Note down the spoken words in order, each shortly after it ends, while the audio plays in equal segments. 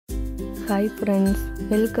Hi friends,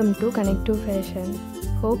 welcome to Connect2 Fashion.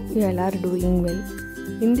 Hope you all are doing well.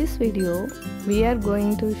 In this video, we are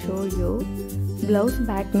going to show you blouse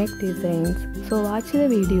back neck designs. So watch the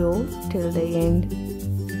video till the end.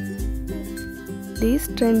 These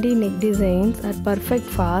trendy neck designs are perfect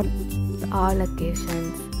for all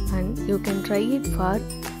occasions and you can try it for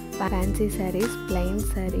fancy sarees, plain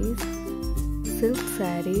sarees, silk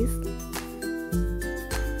sarees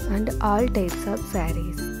and all types of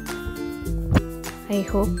sarees. I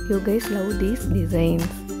hope you guys love these designs.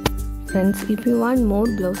 Friends, if you want more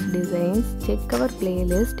blouse designs, check our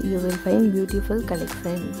playlist. You will find beautiful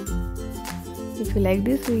collections. If you like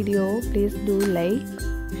this video, please do like,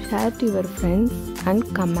 share to your friends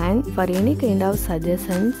and comment for any kind of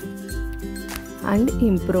suggestions and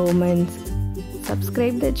improvements.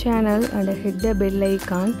 Subscribe the channel and hit the bell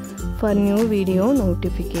icon for new video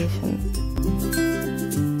notification.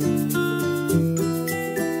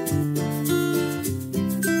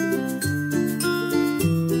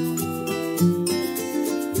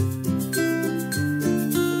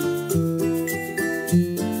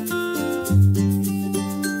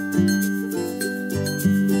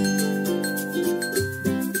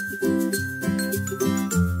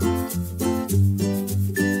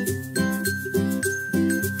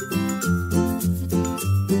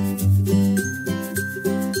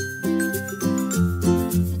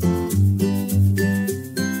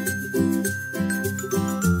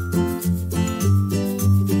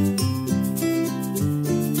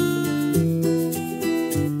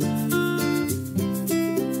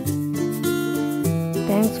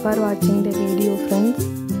 Thanks for watching the video friends.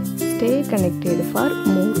 Stay connected for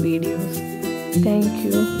more videos. Thank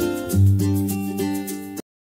you.